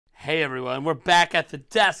Hey everyone, we're back at the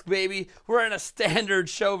desk, baby. We're in a standard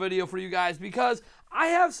show video for you guys because I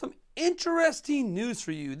have some interesting news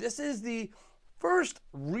for you. This is the first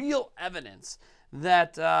real evidence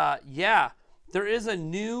that, there is a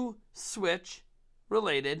new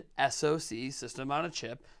Switch-related SOC, system on a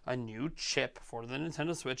chip, a new chip for the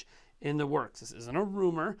Nintendo Switch in the works. This isn't a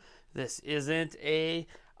rumor. This isn't a...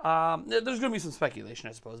 there's going to be some speculation,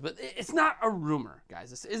 I suppose, but it's not a rumor, guys.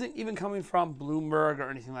 This isn't even coming from Bloomberg or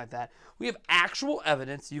anything like that. We have actual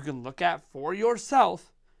evidence you can look at for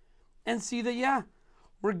yourself and see that, yeah,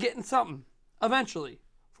 we're getting something eventually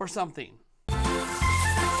for something.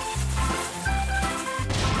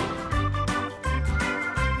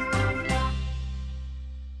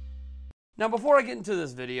 Now, before I get into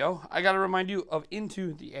this video, I got to remind you of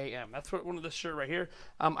Into the AM. That's what one of this shirt right here.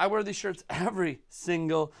 I wear these shirts every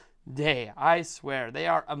single day. I swear. They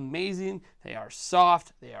are amazing. They are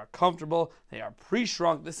soft. They are comfortable. They are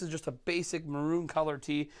pre-shrunk. This is just a basic maroon color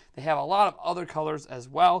tee. They have a lot of other colors as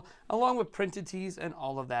well, along with printed tees and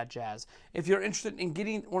all of that jazz. If you're interested in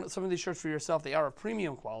getting some of these shirts for yourself, they are a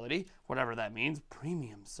premium quality, whatever that means,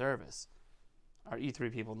 premium service. Our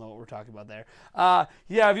E3 people know what we're talking about there.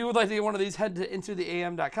 If you would like to get one of these, head to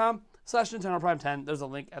intotheam.com/Nintendo Prime 10. There's a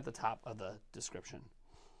link at the top of the description.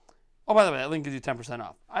 Oh, by the way, that link gives you 10%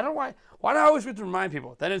 off. I don't know why do I always have to remind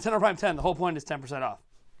people that Nintendo Prime 10, the whole point is 10% off.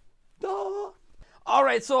 Duh. All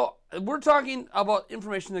right, so we're talking about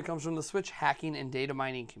information that comes from the Switch hacking and data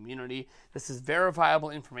mining community. This is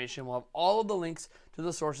verifiable information. We'll have all of the links to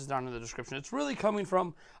the sources down in the description. It's really coming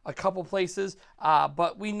from a couple places,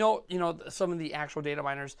 but we know, some of the actual data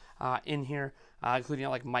miners in here, including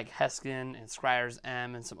like Mike Heskin and Scryers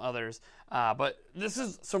M and some others. But this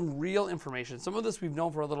is some real information. Some of this we've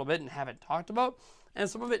known for a little bit and haven't talked about, and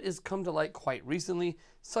some of it has come to light quite recently,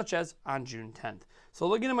 such as on June 10th. So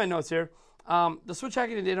looking at my notes here, the Switch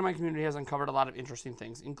hacking and data mining community has uncovered a lot of interesting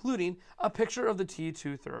things, including a picture of the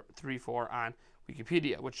T234 on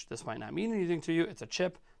Wikipedia, which this might not mean anything to you. It's a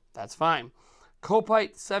chip. That's fine.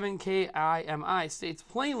 Copite 7KIMI states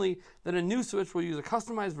plainly that a new Switch will use a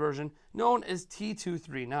customized version known as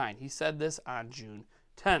T239. He said this on June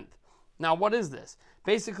 10th. Now, what is this?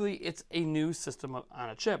 Basically, it's a new system on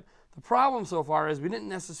a chip. The problem so far is we didn't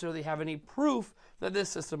necessarily have any proof that this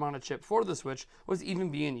system on a chip for the Switch was even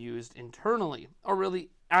being used internally, or really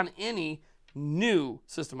on any new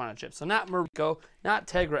system on a chip. So not Mariko, not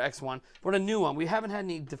Tegra X1, but a new one. We haven't had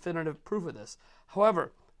any definitive proof of this.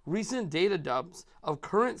 However, recent data dumps of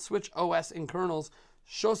current Switch OS and kernels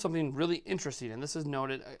show something really interesting, and this is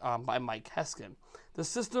noted by Mike Heskin. The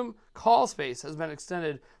system call space has been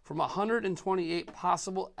extended from 128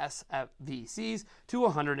 possible SFVCs to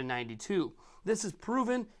 192. This is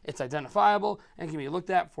proven, it's identifiable, and can be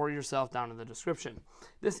looked at for yourself down in the description.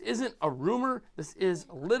 This isn't a rumor. This is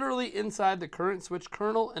literally inside the current Switch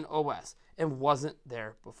kernel and OS, and wasn't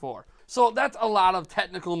there before. So that's a lot of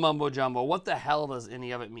technical mumbo jumbo. What the hell does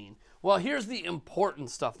any of it mean? Well, here's the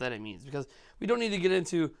important stuff that it means, because we don't need to get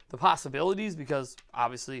into the possibilities, because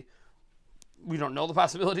obviously we don't know the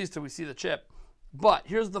possibilities till we see the chip. But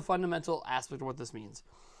here's the fundamental aspect of what this means.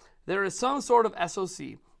 There is some sort of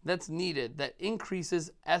SOC that's needed that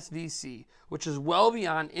increases SVC, which is well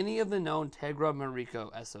beyond any of the known Tegra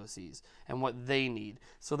Mariko SOCs and what they need.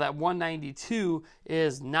 So that 192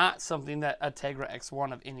 is not something that a Tegra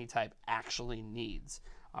X1 of any type actually needs.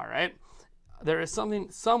 All right? There is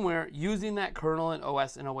something somewhere using that kernel and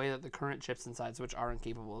OS in a way that the current chips inside Switch are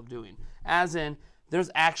incapable of doing. As in,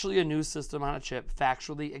 there's actually a new system on a chip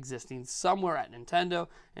factually existing somewhere at Nintendo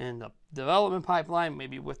in the development pipeline,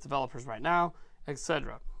 maybe with developers right now,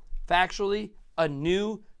 etc. Factually, a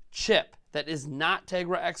new chip that is not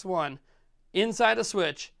Tegra X1 inside a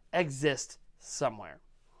Switch exists somewhere.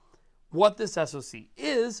 What this SOC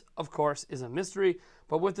is, of course, is a mystery,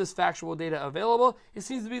 but with this factual data available, it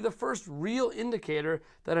seems to be the first real indicator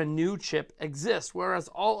that a new chip exists, whereas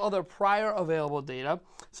all other prior available data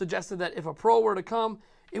suggested that if a Pro were to come,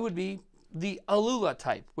 it would be the Alula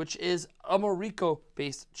type, which is a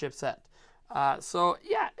Mariko-based chipset.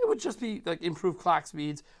 It would just be like improved clock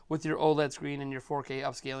speeds with your OLED screen and your 4K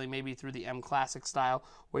upscaling, maybe through the M Classic style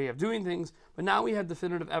way of doing things. But now we have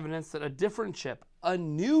definitive evidence that a different chip, a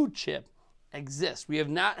new chip, exists. We have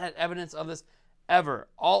not had evidence of this ever.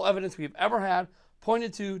 All evidence we've ever had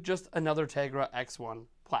pointed to just another Tegra X1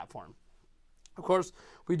 platform. Of course,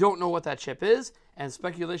 we don't know what that chip is, and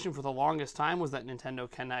speculation for the longest time was that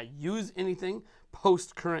Nintendo cannot use anything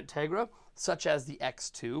post-current Tegra, such as the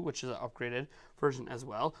X2, which is an upgraded version as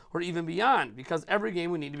well, or even beyond, because every game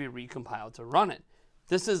would need to be recompiled to run it.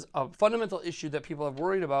 This is a fundamental issue that people have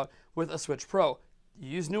worried about with a Switch Pro. You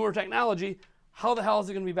use newer technology, How the hell is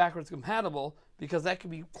it going to be backwards compatible? Because that can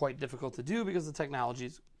be quite difficult to do because the technology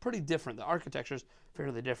is pretty different. The architecture is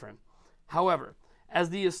fairly different. However, as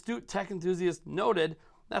the astute tech enthusiast noted,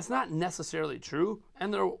 that's not necessarily true,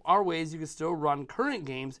 and there are ways you can still run current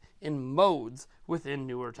games in modes within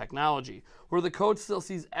newer technology, where the code still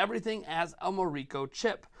sees everything as a Morrico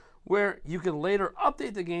chip, where you can later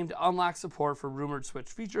update the game to unlock support for rumored Switch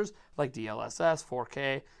features like DLSS,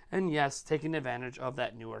 4K, and yes, taking advantage of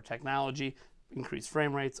that newer technology, increased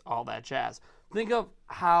frame rates, all that jazz. Think of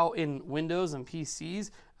how in Windows and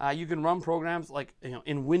PCs, you can run programs like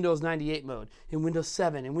in Windows 98 mode, in Windows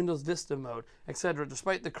 7, in Windows Vista mode, etc.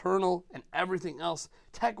 Despite the kernel and everything else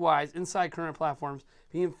tech-wise inside current platforms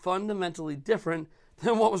being fundamentally different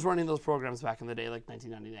than what was running those programs back in the day, like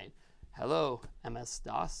 1998. Hello,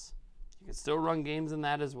 MS-DOS. You can still run games in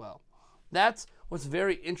that as well. That's what's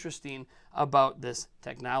very interesting about this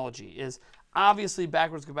technology is obviously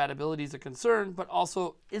backwards compatibility is a concern, but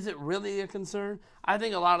also is it really a concern? I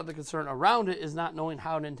think a lot of the concern around it is not knowing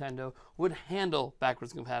how Nintendo would handle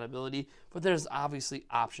backwards compatibility, but there's obviously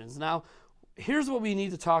options. Now, here's what we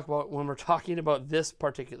need to talk about when we're talking about this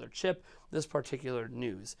particular chip, this particular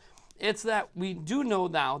news. It's that we do know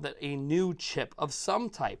now that a new chip of some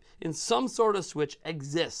type in some sort of Switch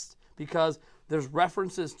exists because there's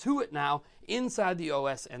references to it now inside the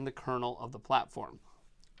OS and the kernel of the platform.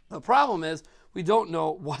 The problem is we don't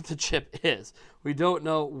know what the chip is. We don't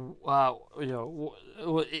know,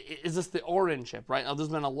 is this the Orin chip, right? Now, there's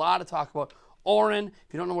been a lot of talk about Orin.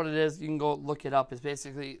 If you don't know what it is, you can go look it up. It's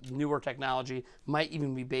basically newer technology. Might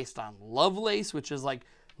even be based on Lovelace, which is like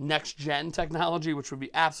next-gen technology, which would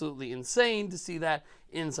be absolutely insane to see that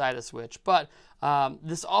inside a Switch. But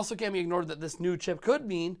this also can't be ignored that this new chip could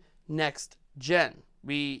mean next-gen.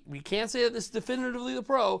 We can't say that this is definitively the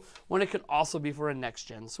Pro when it could also be for a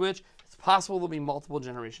next-gen Switch. It's possible there'll be multiple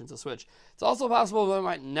generations of Switch. It's also possible there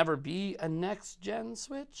might never be a next-gen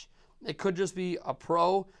Switch. It could just be a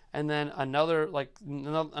Pro and then another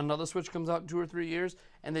Switch comes out in 2 or 3 years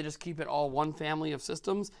and they just keep it all one family of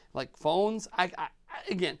systems like phones.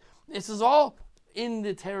 Again, this is all in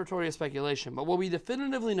the territory of speculation, but what we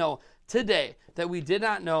definitively know today that we did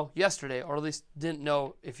not know yesterday, or at least didn't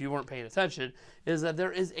know if you weren't paying attention, is that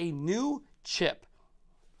there is a new chip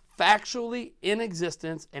factually in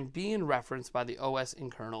existence and being referenced by the OS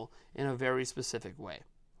and kernel in a very specific way.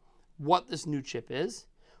 What this new chip is,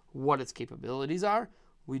 what its capabilities are,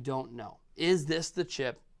 we don't know. Is this the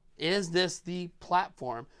chip? Is this the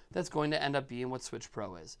platform that's going to end up being what Switch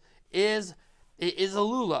Pro is? Is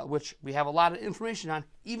Alula, which we have a lot of information on,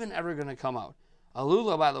 even ever going to come out?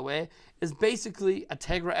 Alula, by the way, is basically a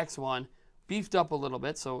Tegra X1 beefed up a little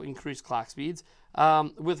bit, so increased clock speeds,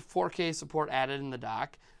 with 4K support added in the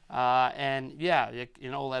dock, and yeah, an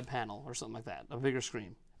OLED panel or something like that, a bigger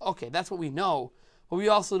screen. Okay, that's what we know, but we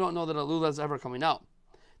also don't know that Alula is ever coming out.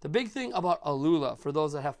 The big thing about Alula, for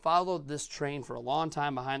those that have followed this train for a long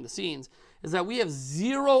time behind the scenes, is that we have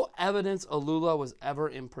zero evidence Alula was ever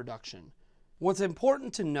in production. What's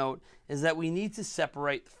important to note is that we need to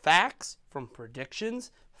separate facts from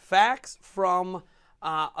predictions, facts from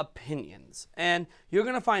opinions. And you're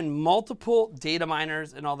going to find multiple data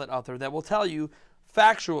miners and all that out there that will tell you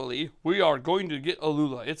factually, we are going to get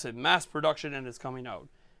Alula. It's in mass production and it's coming out.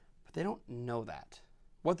 But they don't know that.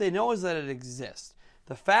 What they know is that it exists.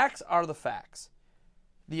 The facts are the facts.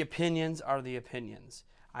 The opinions are the opinions.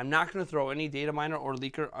 I'm not going to throw any data miner or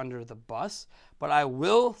leaker under the bus, but I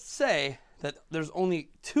will say that there's only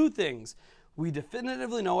 2 things we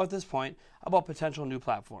definitively know at this point about potential new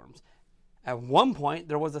platforms. At one point,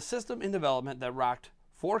 there was a system in development that rocked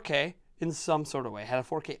 4K in some sort of way, had a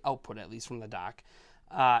 4K output at least from the dock,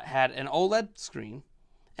 had an OLED screen,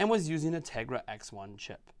 and was using a Tegra X1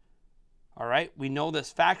 chip. All right, we know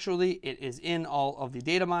this factually. It is in all of the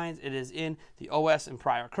data mines. It is in the OS and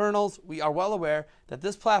prior kernels. We are well aware that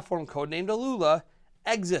this platform, codenamed Alula,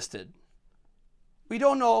 existed. We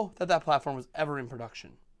don't know that that platform was ever in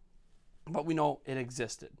production, but we know it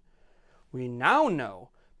existed. We now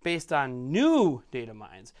know, based on new data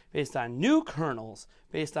mines, based on new kernels,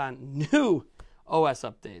 based on new OS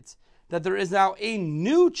updates, that there is now a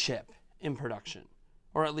new chip in production,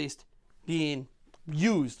 or at least being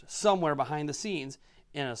used somewhere behind the scenes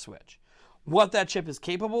in a Switch. What that chip is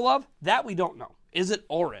capable of, that we don't know. Is it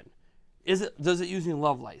Orin? Does it using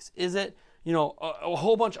Lovelace? Is it, a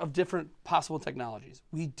whole bunch of different possible technologies?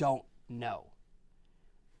 We don't know.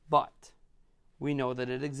 But we know that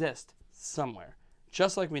it exists somewhere.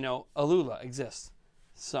 Just like we know Alula exists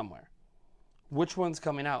somewhere. Which one's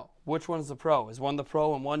coming out? Which one's the Pro? Is one the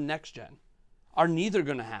Pro and one next gen? Are neither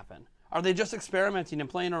going to happen? Are they just experimenting and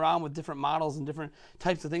playing around with different models and different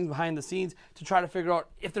types of things behind the scenes to try to figure out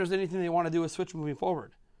if there's anything they want to do with Switch moving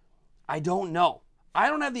forward? I don't know. I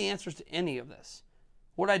don't have the answers to any of this.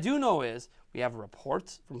 What I do know is we have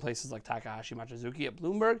reports from places like Takahashi Machizuki at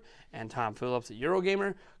Bloomberg and Tom Phillips at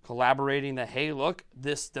Eurogamer collaborating that, hey, look,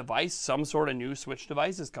 this device, some sort of new Switch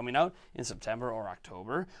device is coming out in September or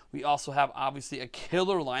October. We also have obviously a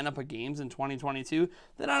killer lineup of games in 2022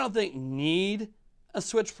 that I don't think need a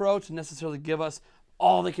Switch Pro to necessarily give us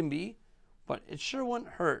all they can be, but it sure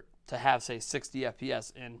wouldn't hurt to have, say, 60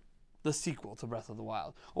 FPS in the sequel to Breath of the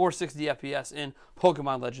Wild, or 60 FPS in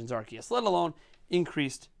Pokemon Legends Arceus, let alone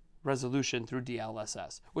increased resolution through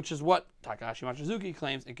DLSS, which is what Takahashi Machizuki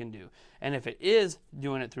claims it can do. And if it is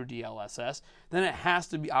doing it through DLSS, then it has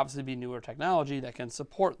to be obviously be newer technology that can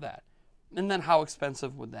support that. And then how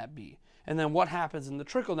expensive would that be? And then what happens in the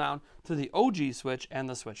trickle down to the OG Switch and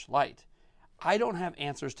the Switch Lite? I don't have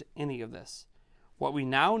answers to any of this. What we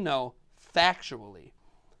now know factually,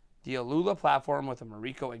 the Alula platform with a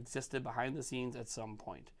Mariko existed behind the scenes at some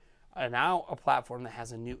point. And now a platform that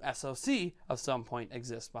has a new SOC of some point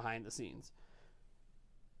exists behind the scenes.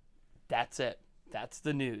 That's it. That's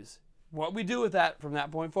the news. What we do with that from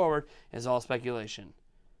that point forward is all speculation.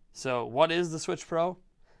 So what is the Switch Pro?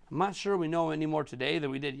 I'm not sure we know any more today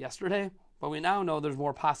than we did yesterday, but we now know there's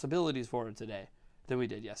more possibilities for it today than we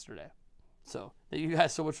did yesterday. So thank you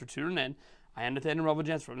guys so much for tuning in. I am Nathaniel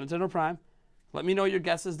Robojans from Nintendo Prime. Let me know your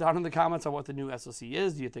guesses down in the comments on what the new SoC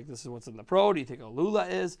is. Do you think this is what's in the Pro? Do you think Alula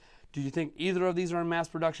is? Do you think either of these are in mass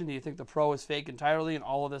production? Do you think the Pro is fake entirely and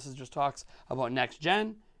all of this is just talks about next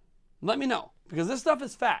gen? Let me know, because this stuff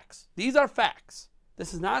is facts. These are facts.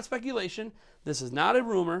 This is not speculation. This is not a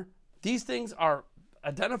rumor. These things are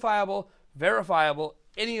identifiable, verifiable.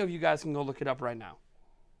 Any of you guys can go look it up right now.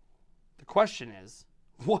 The question is,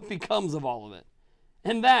 what becomes of all of it?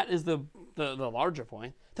 And that is the larger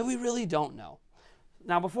point, that we really don't know.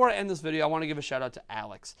 Now, before I end this video, I want to give a shout out to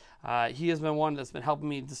Alex. He has been one that's been helping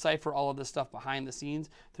me decipher all of this stuff behind the scenes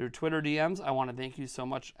through Twitter DMs. I want to thank you so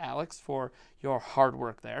much, Alex, for your hard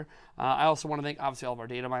work there. I also want to thank, obviously, all of our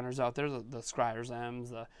data miners out there, the Scryers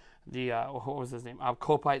M's, what was his name?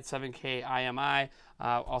 Copite 7K IMI.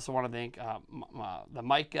 Also want to thank the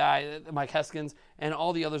Mike guy, Mike Heskins, and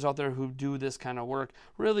all the others out there who do this kind of work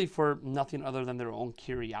really for nothing other than their own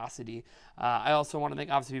curiosity. I also want to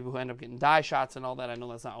thank obviously people who end up getting die shots and all that. I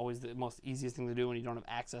know that's not always the most easiest thing to do when you don't have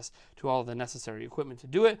access to all of the necessary equipment to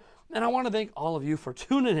do it. And I want to thank all of you for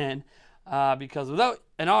tuning in because without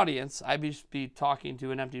an audience, I'd be talking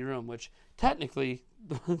to an empty room, which technically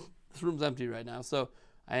this room's empty right now. So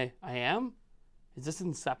I am? Is this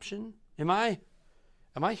Inception? Am I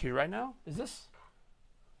here right now? Is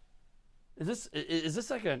this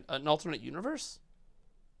like an alternate universe?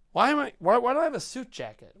 Why do I have a suit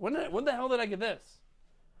jacket? When the hell did I get this?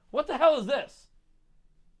 What the hell is this?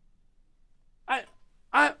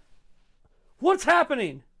 What's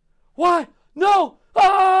happening? Why? No!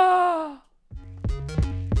 Ah!